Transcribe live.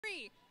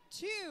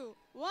2,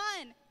 1,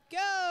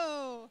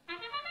 go!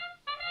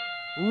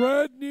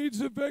 Red needs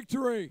a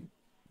victory.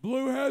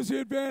 Blue has the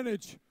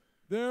advantage.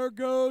 There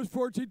goes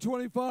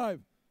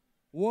 1425.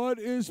 What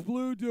is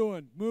blue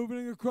doing?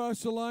 Moving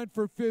across the line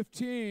for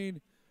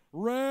 15.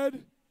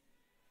 Red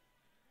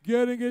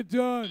getting it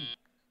done.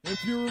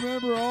 If you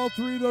remember, all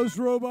three of those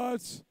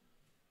robots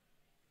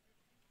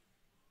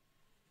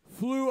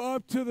flew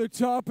up to the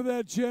top of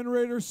that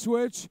generator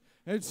switch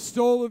and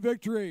stole the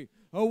victory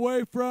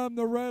away from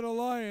the Red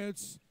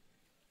Alliance.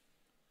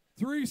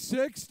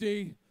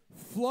 360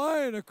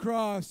 flying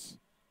across.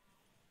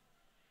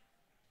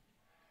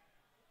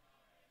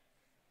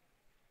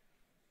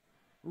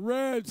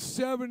 Red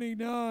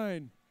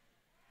 79,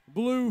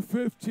 blue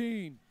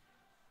 15.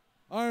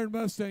 Iron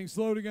Mustangs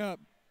loading up.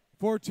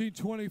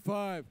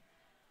 1425.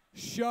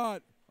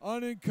 Shot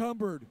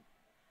unencumbered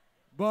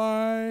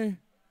by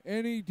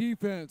any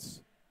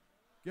defense.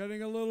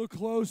 Getting a little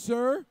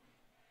closer.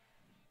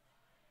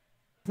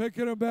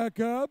 Picking them back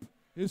up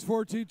is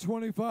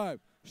 1425.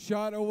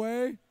 Shot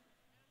away.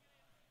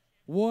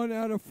 1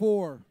 out of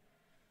 4.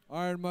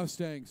 Iron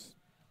Mustangs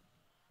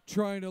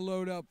trying to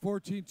load up.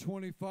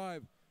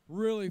 1425.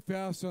 Really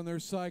fast on their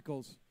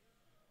cycles.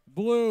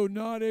 Blue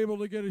not able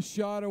to get a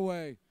shot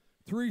away.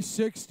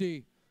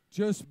 360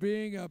 just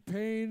being a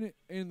pain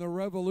in the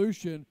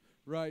revolution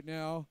right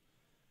now.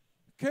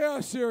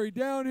 Coutesy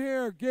down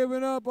here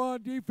giving up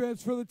on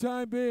defense for the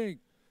time being.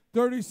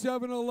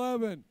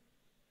 37-11.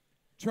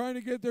 Trying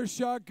to get their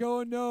shot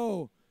going.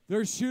 No.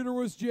 Their shooter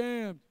was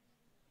jammed.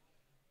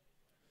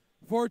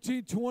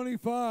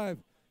 1425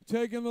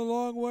 taking the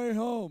long way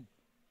home.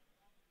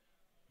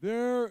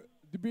 They're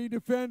to be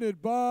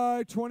defended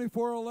by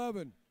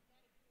 24-11.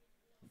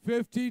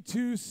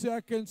 52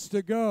 seconds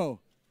to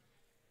go.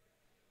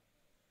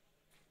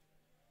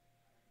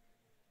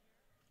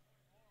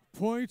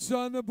 Points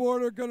on the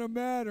board are going to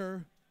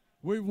matter.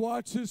 We've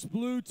watched this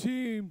blue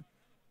team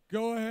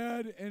go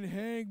ahead and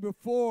hang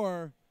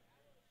before,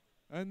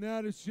 and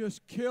that is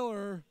just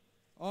killer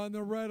on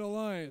the Red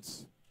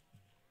Alliance.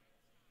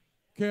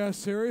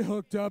 Coutesy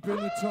hooked up in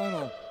the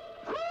tunnel.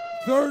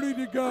 30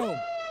 to go.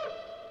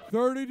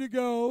 30 to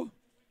go.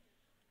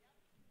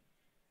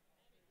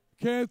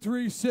 Can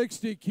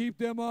 360 keep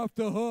them off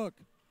the hook?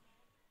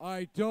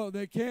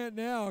 They can't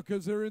now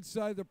because they're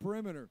inside the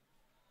perimeter.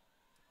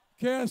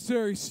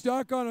 Coutesy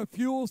stuck on a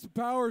fuel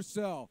power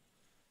cell.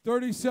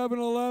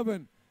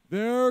 37-11.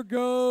 There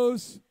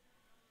goes.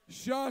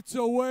 Shots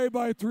away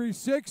by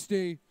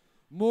 360.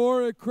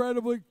 More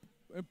incredibly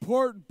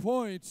important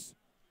points.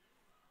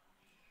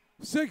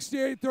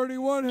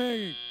 68-31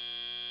 hanging.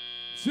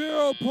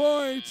 0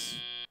 points.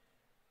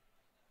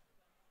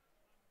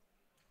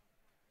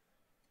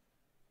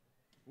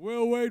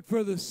 We'll wait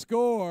for the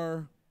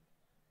score.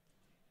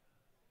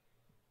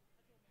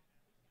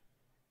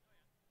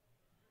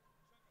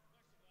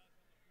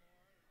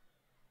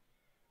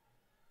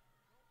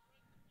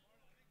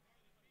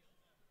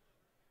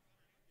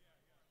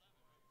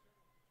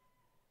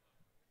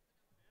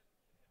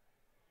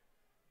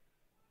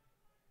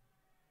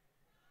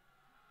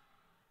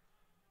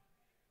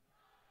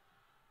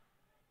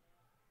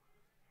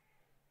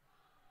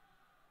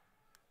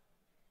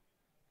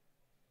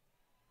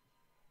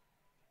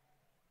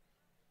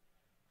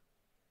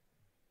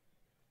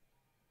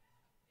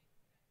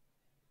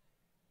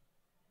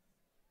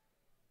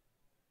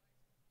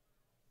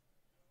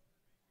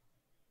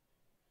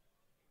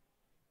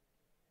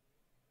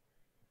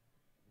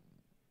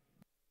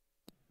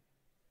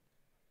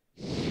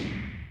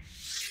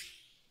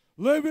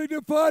 Living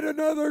to fight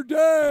another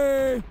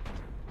day.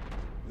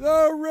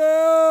 The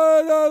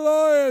Red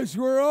Alliance.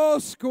 We're all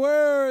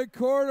square at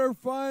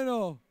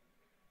quarterfinal.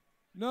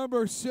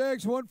 Number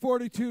 6,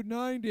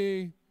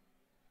 142.90.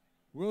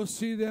 We'll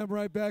see them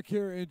right back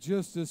here in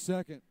just a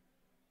second.